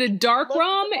 Is it a dark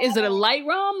rum? Is it a light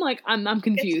rum? Like I'm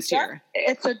confused here.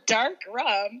 It's a dark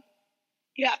rum.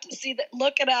 You have to see that.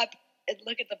 Look it up and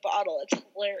look at the bottle. It's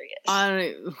hilarious.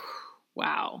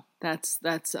 Wow, that's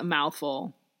a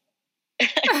mouthful.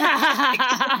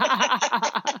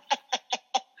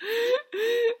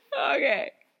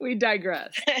 Okay, we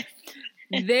digress.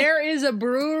 There is a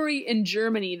brewery in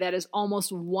Germany that is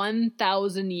almost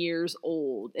 1,000 years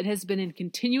old. It has been in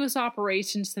continuous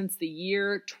operation since the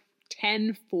year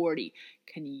 1040.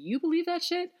 Can you believe that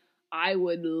shit? I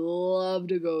would love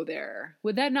to go there.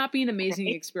 Would that not be an amazing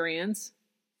experience?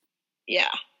 Yeah,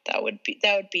 that would be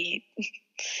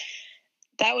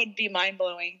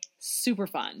mind-blowing. Super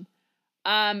fun.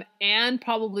 And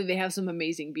probably they have some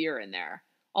amazing beer in there.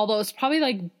 Although it's probably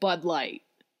like Bud Light.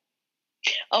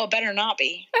 Oh, it better not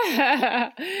be.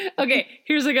 Okay,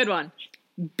 here's a good one.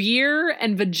 Beer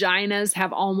and vaginas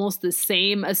have almost the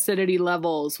same acidity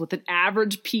levels with an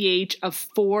average pH of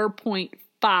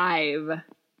 4.5.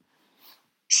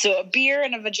 So a beer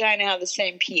and a vagina have the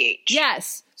same pH?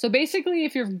 Yes. So basically,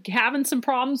 if you're having some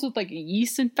problems with like a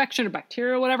yeast infection or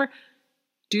bacteria or whatever,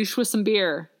 douche with some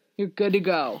beer. You're good to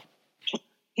go.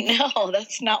 No,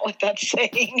 that's not what that's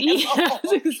saying.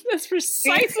 Yes, that's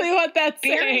precisely what that's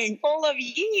saying. Beer is full of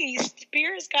yeast.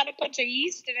 Beer has got a bunch of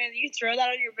yeast in it, and you throw that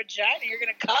on your vagina, you're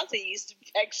going to cause a yeast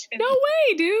infection. No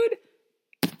way, dude.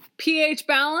 pH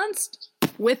balanced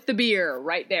with the beer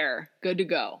right there. Good to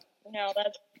go. No,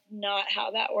 that's not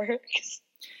how that works.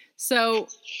 So,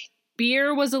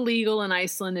 beer was illegal in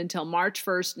Iceland until March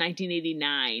 1st,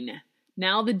 1989.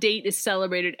 Now the date is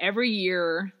celebrated every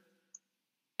year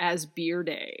as Beer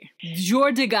Day.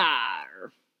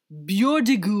 Bjordagar.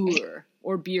 Bjordagur.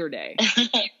 Or Beer Day.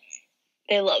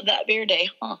 They love that Beer Day,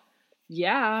 huh?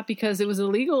 Yeah, because it was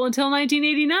illegal until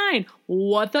 1989.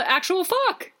 What the actual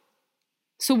fuck?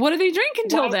 So what did they drink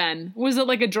until then? Was it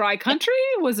like a dry country?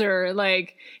 Was there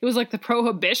like, it was like the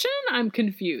prohibition? I'm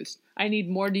confused. I need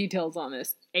more details on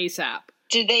this ASAP.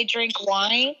 Did they drink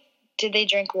wine? Did they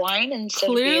drink wine instead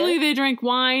of beer? Clearly they drank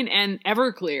wine and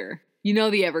Everclear. You know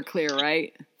the Everclear,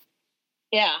 right?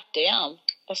 Yeah, damn.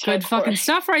 That's good fucking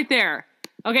stuff right there.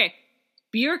 Okay,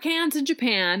 Beer cans in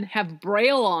Japan have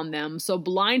Braille on them so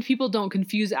blind people don't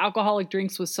confuse alcoholic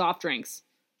drinks with soft drinks.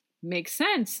 Makes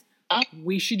sense.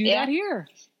 We should do that here.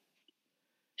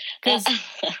 Because,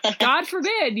 God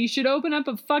forbid, you should open up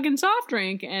a fucking soft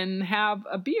drink and have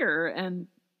a beer and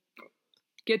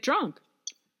get drunk.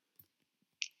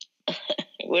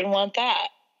 Wouldn't want that.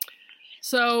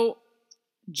 So,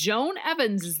 Joan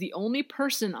Evans is the only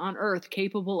person on Earth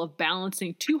capable of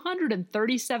balancing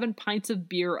 237 pints of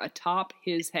beer atop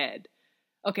his head.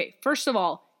 Okay, first of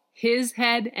all, his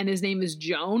head and his name is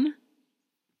Joan.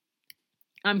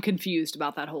 I'm confused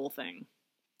about that whole thing.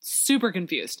 Super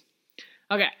confused.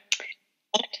 Okay.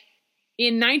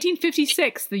 In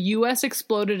 1956, the U.S.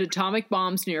 exploded atomic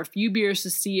bombs near a few beers to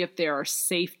see if they are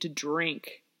safe to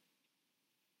drink.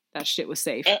 That shit was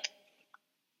safe.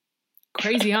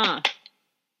 Crazy, huh?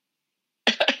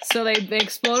 So they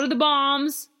exploded the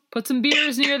bombs, put some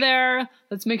beers near there.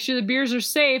 Let's make sure the beers are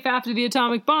safe after the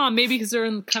atomic bomb. Maybe because they're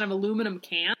in kind of aluminum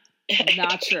cans. I'm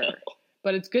not sure.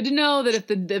 But it's good to know that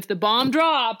if the bomb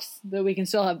drops, that we can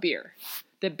still have beer.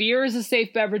 That beer is a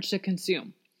safe beverage to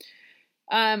consume.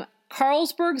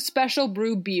 Carlsberg Special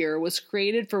Brew beer was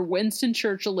created for Winston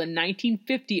Churchill in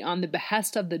 1950 on the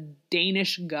behest of the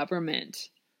Danish government.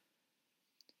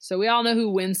 So we all know who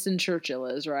Winston Churchill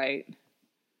is, right?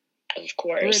 Of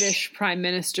course. British Prime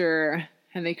Minister,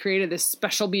 and they created this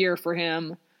special beer for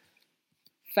him.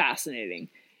 Fascinating.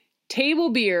 Table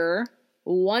beer,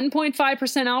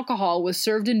 1.5% alcohol, was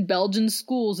served in Belgian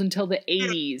schools until the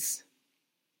 80s.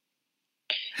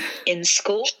 In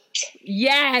school?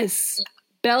 Yes!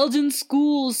 Belgian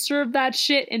schools served that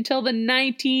shit until the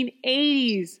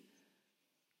 1980s.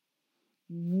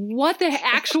 What the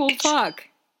actual fuck?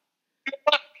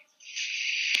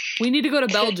 We need to go to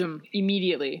Belgium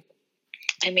immediately.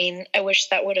 I mean, I wish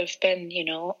that would have been,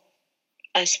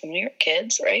 us when we were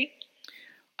kids, right?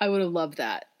 I would have loved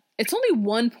that. It's only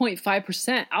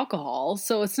 1.5% alcohol,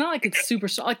 so it's not like it's super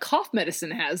strong. Like cough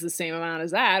medicine has the same amount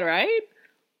as that, right?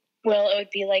 Well, it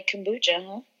would be like kombucha,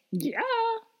 huh? Yeah,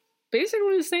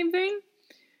 basically the same thing.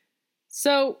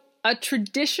 So, a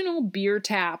traditional beer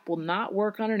tap will not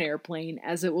work on an airplane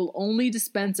as it will only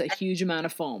dispense a huge amount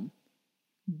of foam.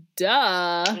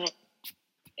 Duh.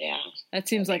 Yeah. That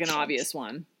seems like an obvious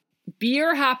one.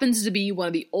 Beer happens to be one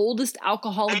of the oldest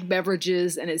alcoholic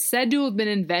beverages and is said to have been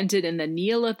invented in the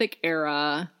Neolithic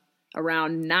era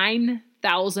around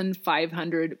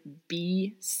 9,500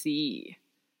 BC.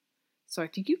 So I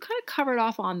think you kind of covered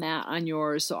off on that on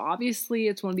yours. So obviously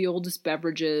it's one of the oldest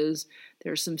beverages.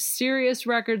 There's some serious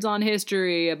records on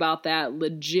history about that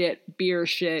legit beer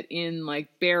shit in like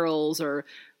barrels or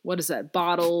what is that,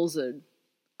 bottles or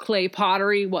clay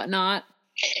pottery, whatnot.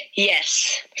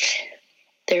 Yes.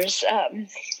 There's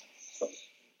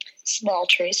small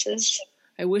traces.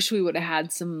 I wish we would have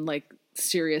had some like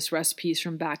serious recipes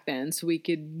from back then so we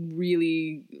could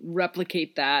really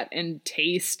replicate that and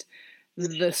taste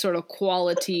the sort of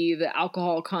quality, the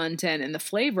alcohol content, and the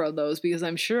flavor of those, because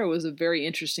I'm sure it was a very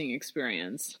interesting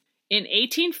experience. In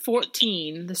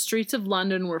 1814, the streets of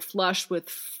London were flushed with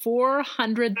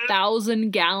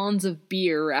 400,000 gallons of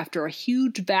beer after a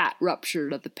huge vat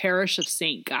ruptured at the parish of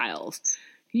St. Giles.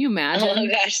 Can you imagine? Oh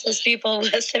gosh, those people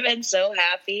must have been so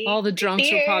happy. All the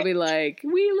drunks were probably like,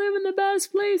 we live in the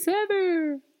best place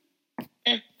ever.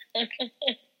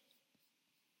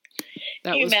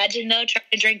 Can you imagine, though, trying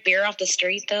to drink beer off the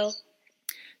street, though?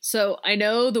 So I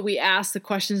know that we asked the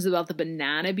questions about the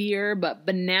banana beer, but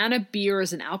banana beer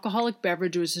is an alcoholic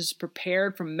beverage which is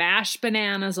prepared from mashed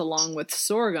bananas along with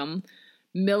sorghum,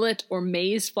 millet, or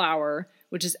maize flour,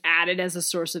 which is added as a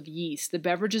source of yeast. The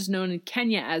beverage is known in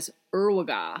Kenya as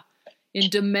urwaga, in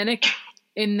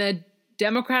the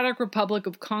Democratic Republic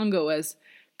of Congo as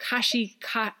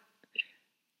kashikashi,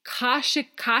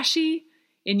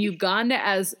 in Uganda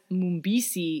as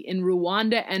mumbisi, in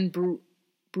Rwanda and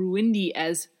Burundi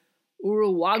as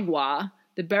uruwagwa.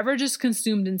 The beverage is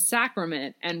consumed in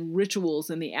sacrament and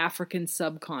rituals in the African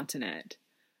subcontinent.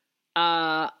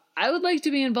 I would like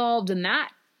to be involved in that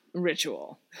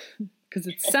ritual because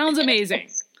it sounds amazing.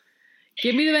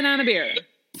 Give me the banana beer.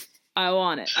 I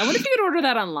want it. I wonder if you could order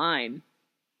that online.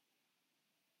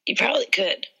 You probably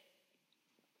could.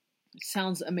 It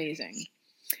sounds amazing.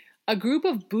 A group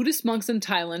of Buddhist monks in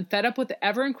Thailand, fed up with the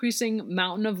ever-increasing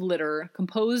mountain of litter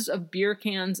composed of beer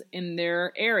cans in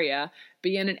their area,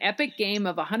 began an epic game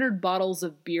of 100 bottles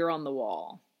of beer on the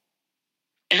wall.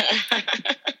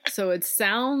 So it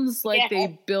sounds like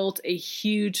they built a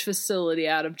huge facility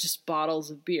out of just bottles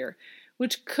of beer,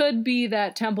 which could be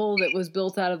that temple that was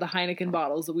built out of the Heineken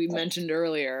bottles that we mentioned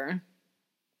earlier.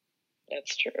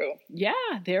 That's true. Yeah,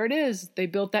 there it is. They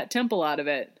built that temple out of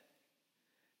it.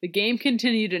 The game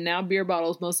continued, and now beer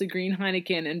bottles, mostly green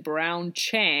Heineken and brown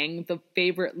Chang, the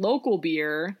favorite local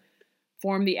beer,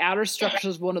 form the outer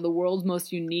structures of one of the world's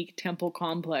most unique temple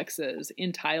complexes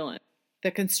in Thailand. The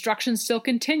construction still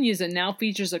continues and now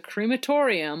features a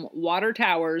crematorium, water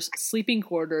towers, sleeping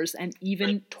quarters, and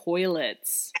even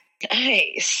toilets.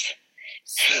 Nice.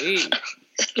 Sweet.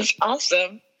 That's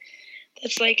awesome.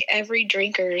 That's like every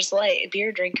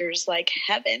beer drinker's like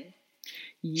heaven.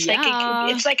 Yeah.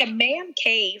 It's like a man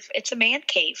cave. It's a man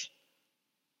cave.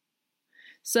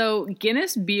 So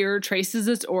Guinness beer traces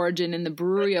its origin in the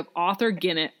brewery of Arthur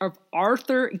Guinness,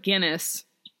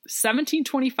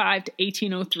 1725 to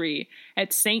 1803,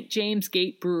 at St. James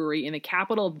Gate Brewery in the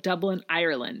capital of Dublin,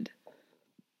 Ireland.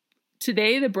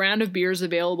 Today, the brand of beer is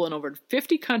available in over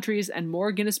 50 countries, and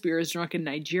more Guinness beer is drunk in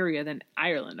Nigeria than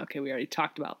Ireland. Okay, we already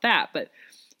talked about that, but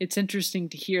it's interesting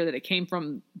to hear that it came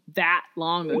from that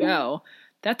long ago.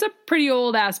 That's a pretty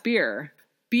old-ass beer.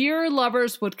 Beer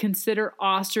lovers would consider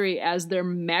Austria as their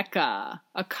mecca,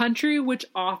 a country which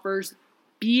offers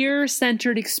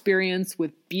beer-centered experience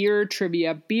with beer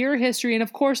trivia, beer history, and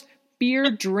of course, beer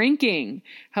drinking.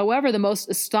 However, the most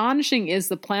astonishing is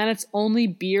the planet's only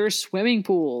beer swimming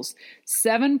pools.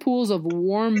 7 pools of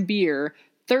warm beer,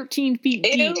 13 feet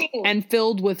deep, and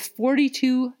filled with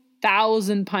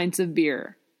 42,000 pints of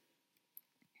beer.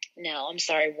 No, I'm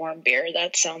sorry, warm beer.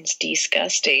 That sounds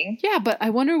disgusting. Yeah, but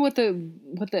I wonder what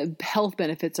the health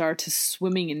benefits are to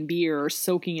swimming in beer or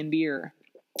soaking in beer.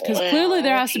 Because clearly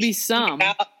there has to be some.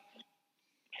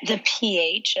 The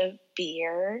pH of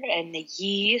beer and the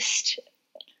yeast.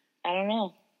 I don't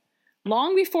know.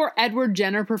 Long before Edward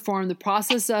Jenner performed the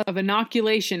process of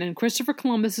inoculation and Christopher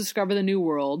Columbus discovered the New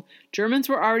World, Germans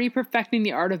were already perfecting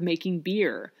the art of making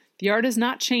beer. The art has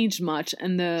not changed much,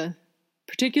 and the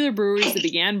particular breweries that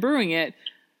began brewing it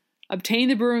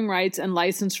obtained the brewing rights and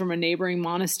license from a neighboring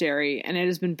monastery, and it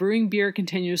has been brewing beer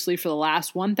continuously for the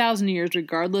last 1,000 years,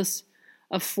 regardless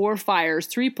of 4 fires,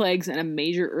 3 plagues, and a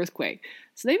major earthquake.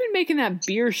 So they've been making that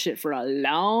beer shit for a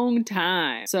long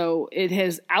time. So it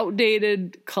has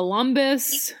outdated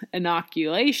Columbus,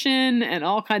 inoculation, and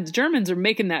all kinds of Germans are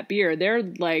making that beer. They're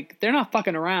not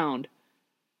fucking around.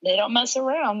 They don't mess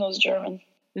around, those Germans.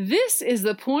 This is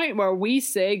the point where we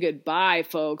say goodbye,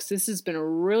 folks. This has been a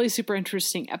really super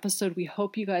interesting episode. We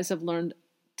hope you guys have learned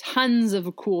tons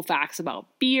of cool facts about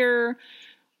beer.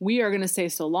 We are going to say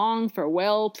so long,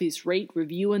 farewell. Please rate,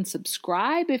 review, and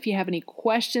subscribe. If you have any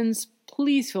questions,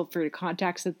 please feel free to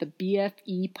contact us at the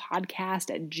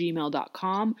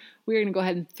bfepodcast@gmail.com. We're going to go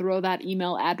ahead and throw that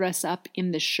email address up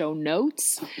in the show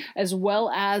notes, as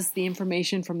well as the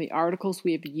information from the articles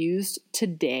we have used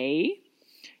today.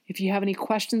 If you have any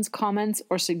questions, comments,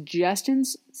 or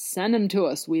suggestions, send them to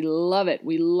us. We love it.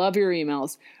 We love your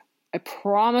emails. I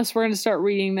promise we're going to start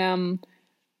reading them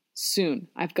soon.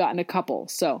 I've gotten a couple.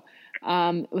 So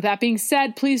with that being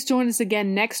said, please join us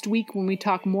again next week when we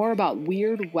talk more about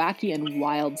weird, wacky, and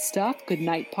wild stuff. Good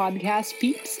night, podcast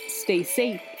peeps. Stay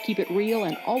safe, keep it real,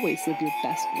 and always live your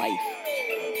best life.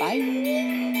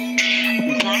 Bye.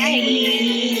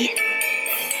 Bye.